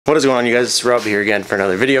What is going on, you guys? It's Robbie here again for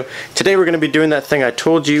another video. Today we're going to be doing that thing I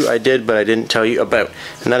told you I did but I didn't tell you about,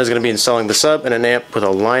 and that is going to be installing the sub and an amp with a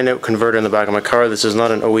line out converter in the back of my car. This is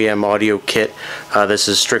not an OEM audio kit. This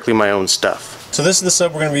is strictly my own stuff. So this is the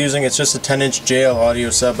sub we're going to be using. It's just a 10-inch JL audio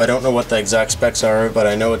sub. I don't know what the exact specs are, but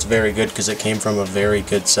I know it's very good because it came from a very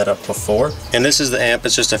good setup before. And this is the amp.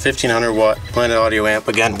 It's just a 1500 watt Planet Audio amp.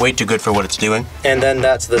 Again, way too good for what it's doing. And then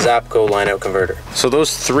that's the Zapco line out converter. So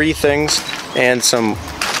those three things and some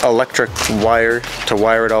electric wire to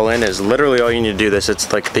wire it all in is literally all you need to do this.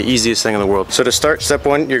 It's like the easiest thing in the world. So to start, step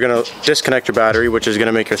one, you're going to disconnect your battery, which is going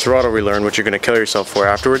to make your throttle relearn, which you're going to kill yourself for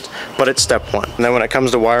afterwards, but it's step one. And then when it comes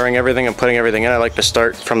to wiring everything and putting everything in, I like to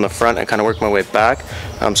start from the front and kind of work my way back.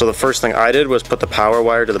 So the first thing I did was put the power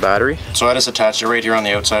wire to the battery. So I just attached it right here on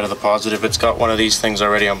the outside of the positive. It's got one of these things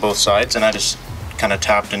already on both sides, and I just kind of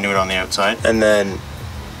tapped into it on the outside. And then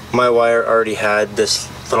my wire already had this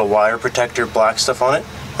little wire protector black stuff on it.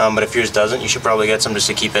 But if yours doesn't, you should probably get some just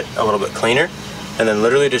to keep it a little bit cleaner. And then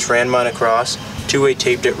literally just ran mine across, two-way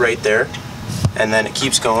taped it right there, and then it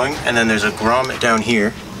keeps going. And then there's a grommet down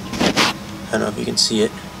here, I don't know if you can see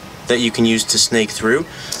it, that you can use to snake through.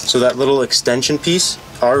 So that little extension piece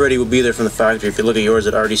already will be there from the factory. If you look at yours,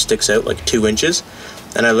 it already sticks out like 2 inches.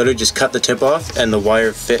 And I literally just cut the tip off and the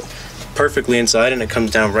wire fit perfectly inside, and it comes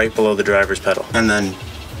down right below the driver's pedal. And then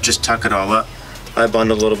just tuck it all up. I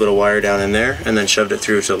bundled a little bit of wire down in there and then shoved it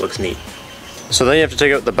through so it looks neat. So then you have to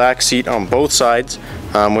take out the back seat on both sides,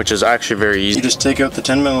 which is actually very easy. You just take out the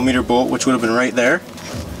 10mm bolt, which would have been right there,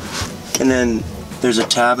 and then there's a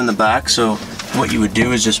tab in the back. So what you would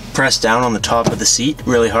do is just press down on the top of the seat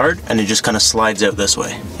really hard, and it just kind of slides out this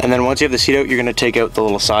way. And then once you have the seat out, you're going to take out the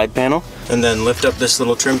little side panel and then lift up this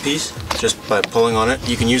little trim piece just by pulling on it.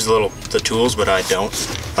 You can use the tools, but I don't.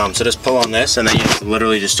 So just pull on this, and then you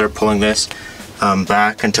literally just start pulling this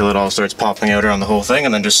back until it all starts popping out around the whole thing,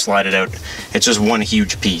 and then just slide it out. It's just one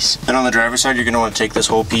huge piece. And on the driver's side, you're going to want to take this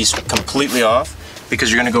whole piece completely off, because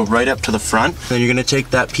you're going to go right up to the front. Then you're going to take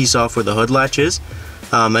that piece off where the hood latch is,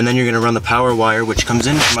 and then you're going to run the power wire, which comes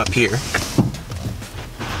in from up here.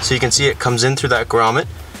 So you can see it comes in through that grommet,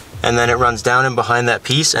 and then it runs down in behind that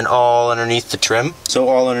piece and all underneath the trim. So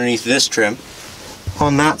all underneath this trim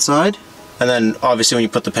on that side. And then obviously when you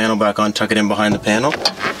put the panel back on, tuck it in behind the panel,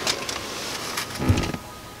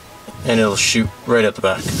 and it'll shoot right at the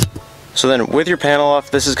back. So then with your panel off,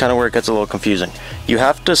 this is kind of where it gets a little confusing. You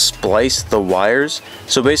have to splice the wires.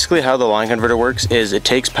 So basically how the line converter works is it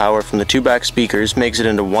takes power from the two back speakers, makes it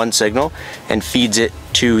into one signal, and feeds it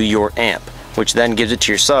to your amp, which then gives it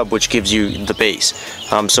to your sub, which gives you the bass.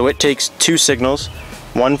 So it takes two signals,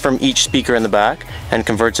 one from each speaker in the back, and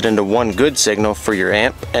converts it into one good signal for your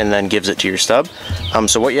amp, and then gives it to your sub.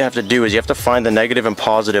 So what you have to do is you have to find the negative and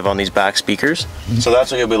positive on these back speakers. So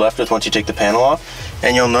that's what you'll be left with once you take the panel off.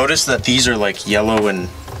 And you'll notice that these are like yellow and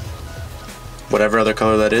whatever other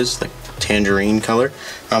color that is, like tangerine color.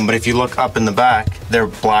 But if you look up in the back, they're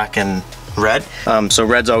black and red. So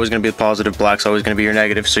red's always going to be the positive, black's always going to be your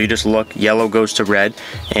negative. So you just look, yellow goes to red,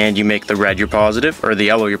 and you make the red your positive, or the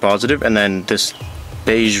yellow your positive, and then this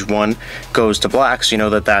beige one goes to black, so you know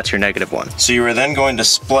that that's your negative one. So you are then going to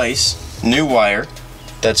splice new wire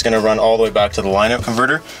that's going to run all the way back to the line out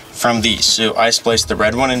converter from these. So I spliced the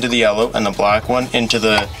red one into the yellow and the black one into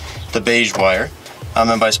the beige wire.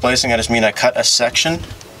 And by splicing, I just mean I cut a section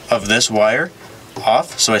of this wire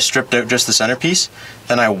off, so I stripped out just the centerpiece,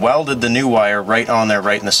 then I welded the new wire right on there,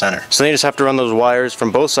 right in the center. So then you just have to run those wires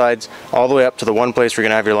from both sides all the way up to the one place where you're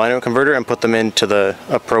gonna have your line out converter and put them into the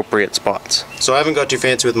appropriate spots. So I haven't got too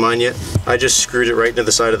fancy with mine yet. I just screwed it right into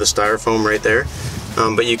the side of the styrofoam right there.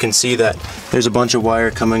 But you can see that there's a bunch of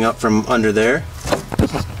wire coming up from under there.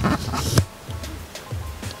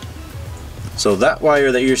 So that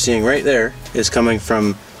wire that you're seeing right there is coming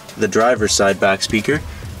from the driver's side back speaker.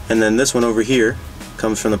 And then this one over here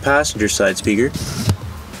comes from the passenger side speaker,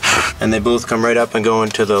 and they both come right up and go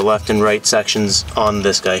into the left and right sections on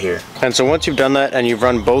this guy here. And so once you've done that and you've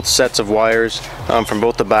run both sets of wires from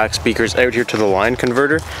both the back speakers out here to the line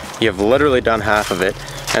converter, you've literally done half of it.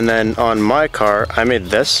 And then on my car, I made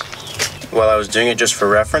this while I was doing it just for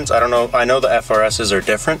reference. I don't know, I know the FRSs are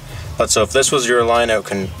different, but so if this was your line out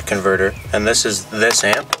converter and this is this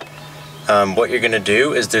amp, what you're gonna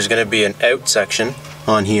do is there's gonna be an out section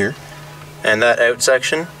on here, and that out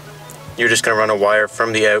section, you're just going to run a wire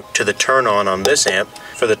from the out to the turn on this amp.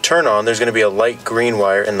 For the turn on, there's going to be a light green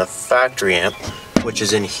wire in the factory amp, which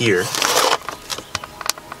is in here.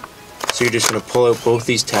 So you're just going to pull out both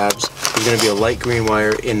these tabs. There's going to be a light green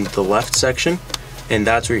wire in the left section, and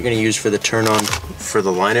that's what you're going to use for the turn on for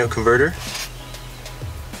the line out converter.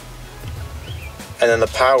 And then the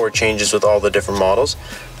power changes with all the different models.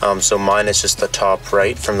 So mine is just the top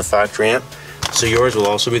right from the factory amp. So yours will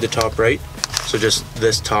also be the top right. So just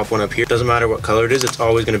this top one up here. Doesn't matter what color it is, it's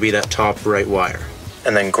always going to be that top right wire.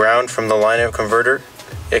 And then ground from the line out converter,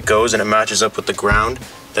 it goes and it matches up with the ground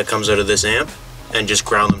that comes out of this amp, and just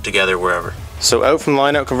ground them together wherever. So out from the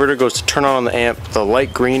line out converter goes to turn on the amp. The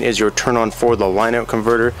light green is your turn on for the line out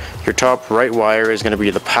converter. Your top right wire is going to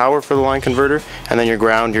be the power for the line converter, and then your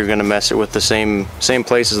ground, you're going to mess it with the same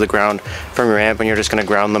place as the ground from your amp, and you're just going to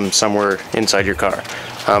ground them somewhere inside your car.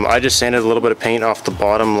 I just sanded a little bit of paint off the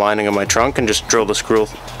bottom lining of my trunk and just drilled a screw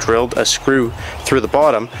through the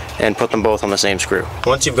bottom and put them both on the same screw.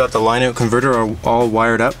 Once you've got the line out converter all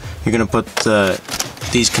wired up, you're going to put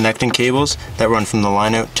these connecting cables that run from the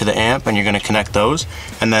line out to the amp, and you're going to connect those.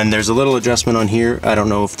 And then there's a little adjustment on here. I don't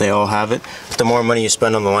know if they all have it. But the more money you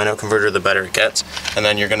spend on the line out converter, the better it gets. And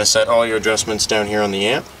then you're going to set all your adjustments down here on the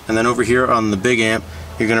amp. And then over here on the big amp,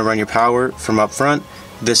 you're going to run your power from up front.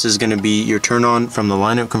 This is going to be your turn on from the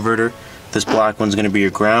line out converter. This black one's going to be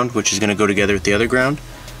your ground, which is going to go together with the other ground.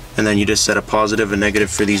 And then you just set a positive and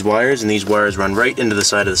negative for these wires, and these wires run right into the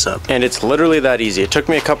side of the sub. And it's literally that easy. It took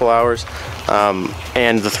me a couple hours,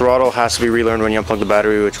 and the throttle has to be relearned when you unplug the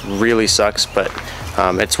battery, which really sucks, but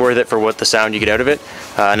it's worth it for what the sound you get out of it.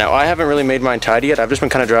 Now, I haven't really made mine tidy yet. I've just been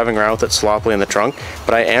kind of driving around with it sloppily in the trunk,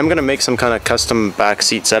 but I am going to make some kind of custom back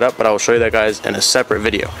seat setup, but I will show you that, guys, in a separate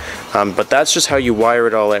video. But that's just how you wire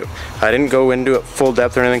it all out. I didn't go into it full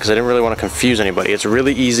depth or anything because I didn't really want to confuse anybody. It's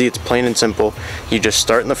really easy. It's plain and simple. You just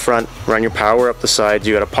start in the front, run your power up the sides.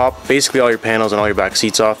 You got to pop basically all your panels and all your back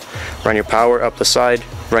seats off, run your power up the side,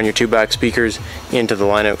 run your two back speakers into the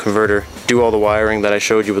line out converter, do all the wiring that I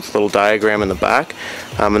showed you with the little diagram in the back,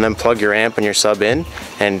 and then plug your amp and your sub in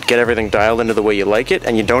and get everything dialed into the way you like it.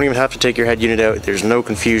 And you don't even have to take your head unit out. There's no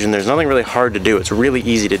confusion. There's nothing really hard to do. It's really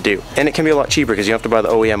easy to do, and it can be a lot cheaper because you don't have to buy the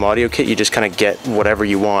OEM audio kit. You just kind of get whatever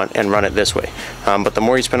you want and run it this way. But the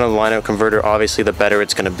more you spend on the line out converter, obviously the better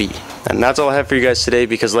it's going to be. And that's all I have for you guys today,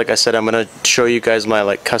 because like I said, I'm going to show you guys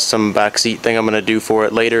my custom back seat thing I'm going to do for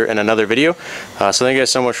it later in another video. So thank you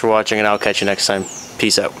guys so much for watching, and I'll catch you next time.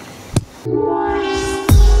 Peace out.